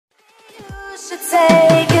Should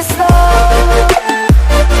take it slow.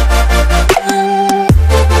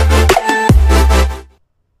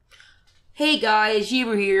 Hey guys,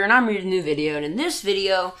 Jbro here, and I'm here with a new video, and in this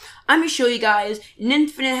video, I'm going to show you guys an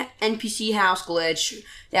infinite NPC House glitch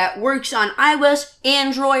that works on iOS,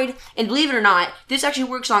 Android, and believe it or not, this actually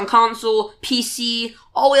works on console, PC,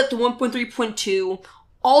 all the way up to 1.3.2,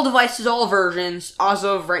 all devices, all versions, as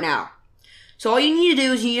of right now. So all you need to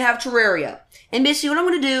do is you need to have Terraria. And basically what I'm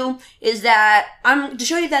going to do is that, to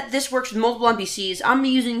show you that this works with multiple NPCs, I'm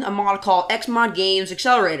using a mod called Xmod Games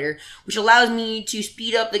Accelerator, which allows me to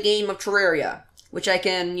speed up the game of Terraria, which I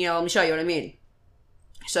can, let me show you what I mean.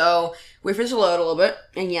 So, wait for this to load a little bit,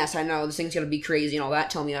 and yes, I know, this thing's going to be crazy and all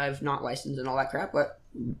that, tell me I've not licensed and all that crap, but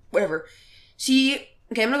whatever. See,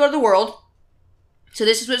 okay, I'm going to go to the world, so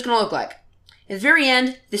this is what it's going to look like. At the very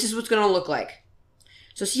end, this is what's going to look like.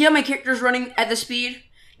 So see how my character's running at the speed?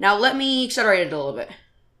 Now let me accelerate it a little bit.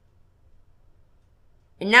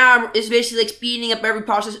 And now it's basically like speeding up every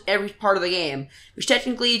process, every part of the game, which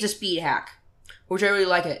technically is a speed hack, which I really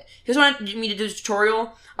like it. If you guys want me to do a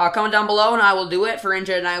tutorial, comment down below and I will do it for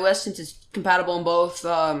Android and iOS since it's compatible on both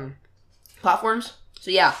platforms.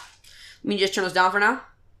 So yeah, let me just turn this down for now.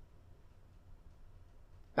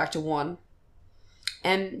 Back to 1.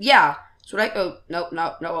 And yeah, so what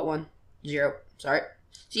not what 1, 0, sorry.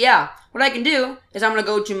 So yeah, what I can do is I'm going to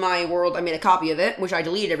go to my world. I made a copy of it, which I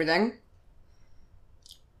deleted everything.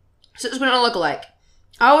 So this is what it'll look like.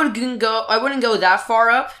 I wouldn't go that far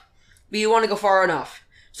up, but you want to go far enough.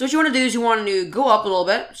 So what you want to do is you want to go up a little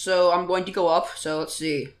bit. So I'm going to go up. So let's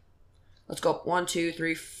see. Let's go up 1, 2,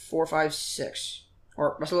 3, 4, 5, 6.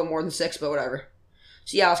 Or that's a little more than 6, but whatever.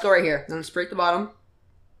 So yeah, let's go right here. Then let's break the bottom.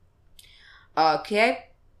 Okay.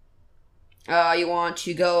 You want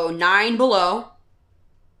to go 9 below.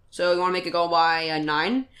 So you want to make it go by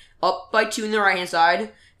 9, up by 2 on the right hand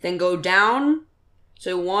side, then go down.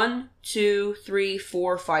 So 1, 2, 3,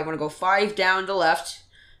 4, 5. You want to go 5 down to the left,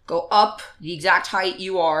 go up the exact height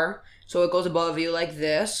you are, so it goes above you like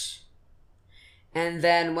this. And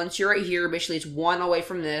then once you're right here, basically it's 1 away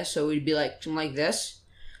from this, so it would be like something like this.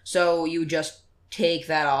 So you just take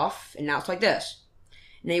that off, and now it's like this.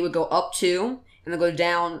 And then you would go up 2, and then go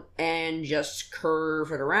down and just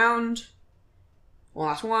curve it around. One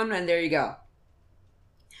last one, and there you go.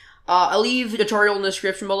 I'll leave the tutorial in the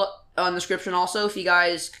description below, also, if you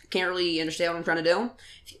guys can't really understand what I'm trying to do,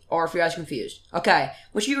 or if you guys are confused. Okay,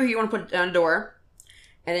 what you want to put down a door,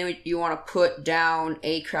 and then you want to put down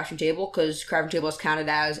a crafting table, because crafting table is counted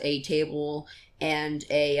as a table and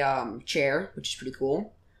a chair, which is pretty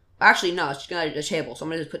cool. Actually, no, it's just a table, so I'm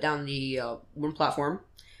going to just put down the wooden platform.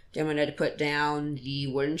 Then I'm going to put down the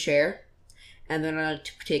wooden chair, and then I'm going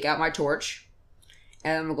to take out my torch.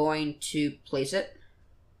 And I'm going to place it.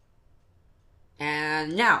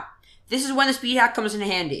 And now, this is when the speed hack comes in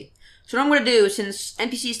handy. So what I'm going to do, since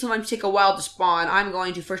NPCs sometimes take a while to spawn, I'm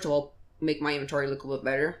going to, first of all, make my inventory look a little bit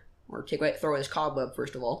better. Or throw away this cobweb,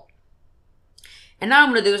 first of all. And now what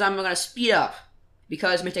I'm going to do is I'm going to speed up,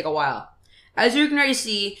 because it may take a while. As you can already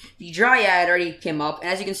see, the Dryad already came up, and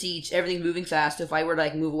as you can see, everything's moving fast. If I were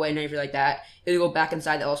to move away and anything like that, it would go back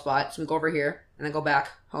inside the L spot. So we go over here, and then go back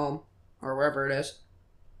home, or wherever it is.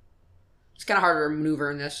 It's kind of harder to maneuver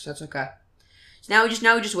in this. That's okay. So now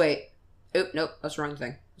we just wait. Oop, nope, that's the wrong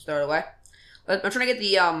thing. Let's throw it away. I'm trying to get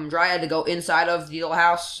the Dryad to go inside of the little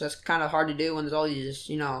house. That's kind of hard to do when there's all these,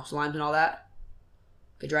 slimes and all that.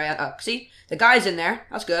 The Dryad. See, the guy's in there.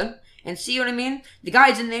 That's good. And see what I mean? The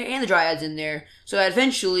guy's in there and the Dryad's in there. So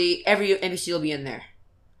eventually every NPC will be in there.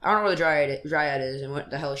 I don't know where the Dryad is and what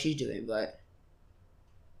the hell she's doing, but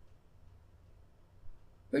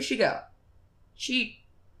where'd she go?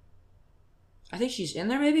 I think she's in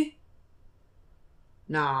there, maybe?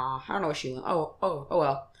 Nah, I don't know where she went. Oh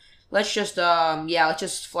well. Let's just, let's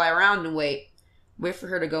just fly around and wait. Wait for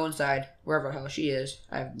her to go inside, wherever the hell she is.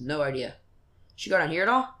 I have no idea. She got down here at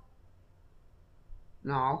all?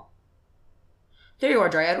 No. There you are,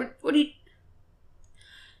 Dryad. What do you...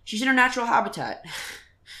 She's in her natural habitat.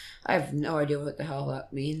 I have no idea what the hell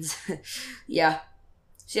that means. Yeah.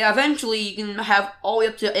 So yeah, eventually you can have all the way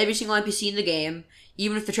up to every single NPC in the game.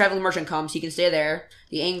 Even if the traveling merchant comes, he can stay there.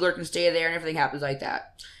 The angler can stay there, and everything happens like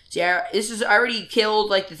that. So yeah, I already killed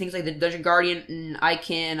the things like the Dungeon Guardian, and I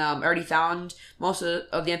can already found most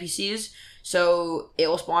of the NPCs, so it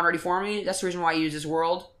will spawn ready for me. That's the reason why I use this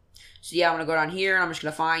world. So yeah, I'm gonna go down here, and I'm just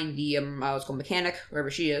gonna find the let's go mechanic wherever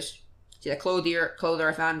she is. See that clothier,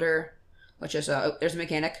 I found her. Let's just there's the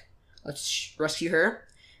mechanic. Let's rescue her.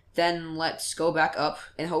 Then let's go back up,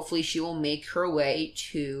 and hopefully she will make her way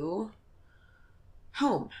to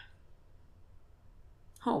home.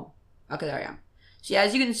 Okay, there I am. So yeah,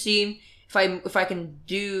 as you can see, if I can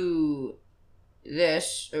do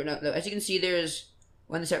this, or no, as you can see, there's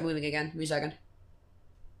when they start moving again. Give me a second.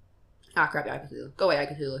 Ah, crap, I Cthulhu. Go away, I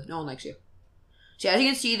Cthulhu. No one likes you. So yeah, as you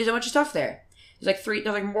can see, there's a bunch of stuff there. There's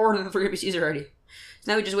like more than 3 NPCs already.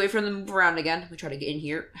 So now we just wait for them to move around again. We try to get in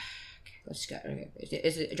here. Okay, let's go. Okay,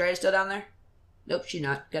 is it Dryad still down there? Nope, she's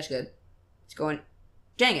not. That's good. It's going.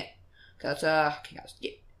 Dang it. Okay, let's okay, guys.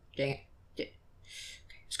 Yeah. Dang it. Yeah.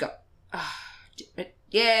 Okay, let's go.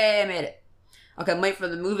 Yeah, I made it. Okay, I'm waiting for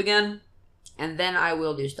them to move again, and then I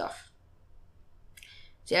will do stuff.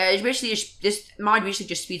 So yeah, it's basically this mod basically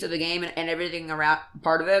just speeds up the game and everything around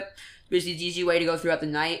part of it. Basically, it's an easy way to go throughout the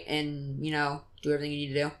night and, you know, do everything you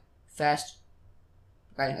need to do. Fast.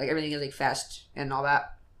 Okay, like everything is like fast and all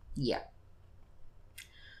that. Yeah.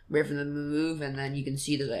 Wait for them to move, and then you can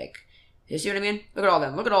see there's like, you see what I mean? Look at all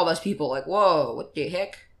them. Look at all those people. Like, whoa, what the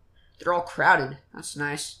heck? They're all crowded. That's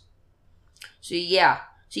nice. So yeah.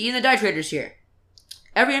 So even the die traders here.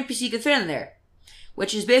 Every NPC can fit in there.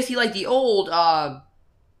 Which is basically like the old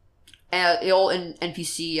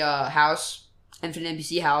NPC house. Infinite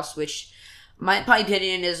NPC House, which my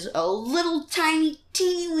opinion is a little teeny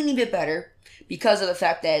weeny bit better because of the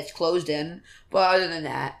fact that it's closed in. But other than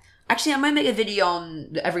that, actually, I might make a video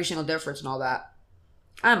on every single difference and all that.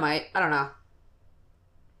 I might. I don't know.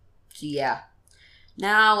 So yeah.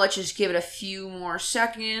 Now let's just give it a few more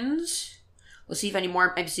seconds. Let's see if any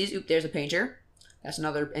more NPCs. Oop, there's a painter. That's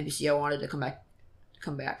another NPC I wanted to come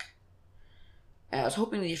back. I was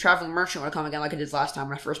hoping the traveling merchant would come again like I did last time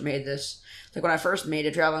when I first made this. Like when I first made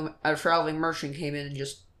it, a traveling merchant came in and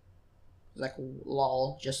just was like,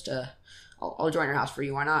 lol, just I'll join your house for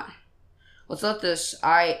you, why not? Let's let this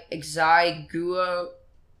Exigua,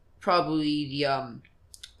 probably the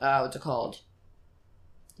what's it called?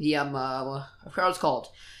 The I forgot what it's called.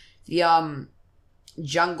 The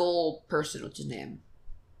jungle person, what's his name?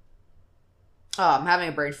 Oh, I'm having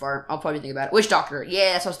a brain fart. I'll probably think about it. Witch Doctor.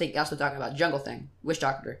 Yeah, that's what I was thinking. That's what I'm talking about. Jungle thing. Witch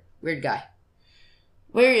Doctor. Weird guy.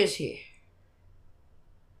 Where is he?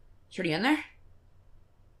 Is he in there?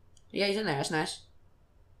 Yeah, he's in there. That's nice.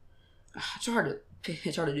 It's hard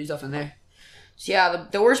to do stuff in there. So yeah,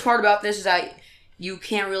 the worst part about this is that you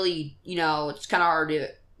can't really, you know, it's kind of hard to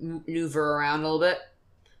maneuver around a little bit.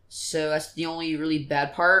 So that's the only really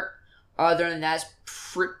bad part. Other than that, it's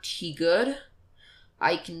pretty good.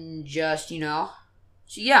 I can just, you know.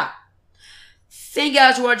 So yeah. Thank you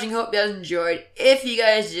guys for watching. Hope you guys enjoyed. If you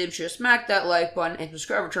guys did, sure smack that like button and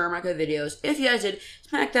subscribe for more videos. If you guys did,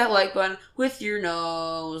 smack that like button with your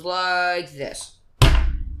nose like this.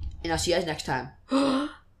 And I'll see you guys next time.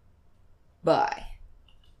 Bye.